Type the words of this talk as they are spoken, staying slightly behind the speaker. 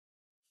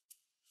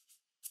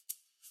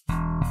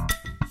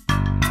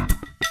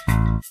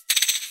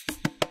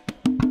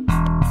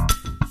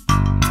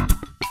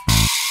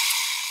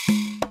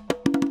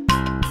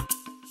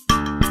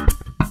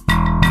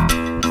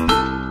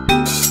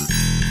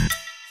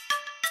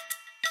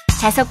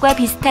자석과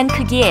비슷한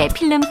크기의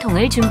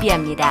필름통을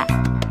준비합니다.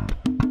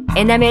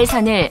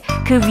 에나멜선을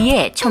그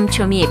위에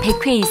촘촘히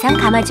 100회 이상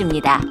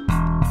감아줍니다.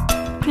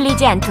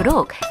 풀리지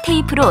않도록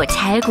테이프로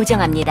잘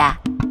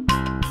고정합니다.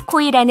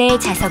 코일 안에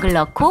자석을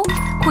넣고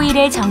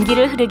코일에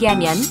전기를 흐르게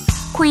하면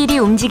코일이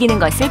움직이는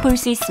것을 볼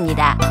수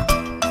있습니다.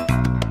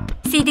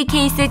 CD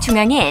케이스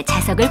중앙에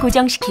자석을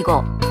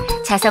고정시키고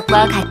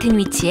자석과 같은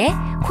위치에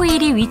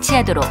코일이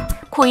위치하도록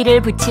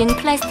코일을 붙인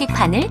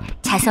플라스틱판을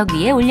자석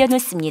위에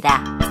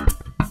올려놓습니다.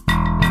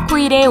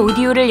 코일에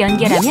오디오를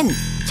연결하면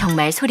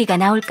정말 소리가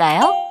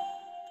나올까요?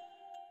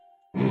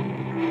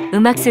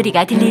 음악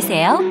소리가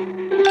들리세요?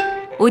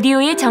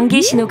 오디오의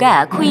전기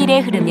신호가 코일에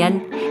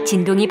흐르면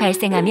진동이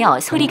발생하며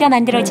소리가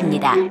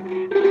만들어집니다.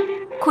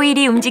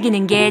 코일이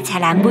움직이는 게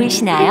잘 안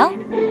보이시나요?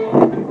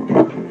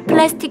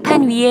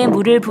 플라스틱판 위에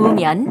물을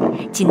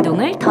부으면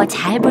진동을 더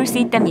잘 볼 수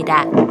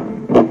있답니다.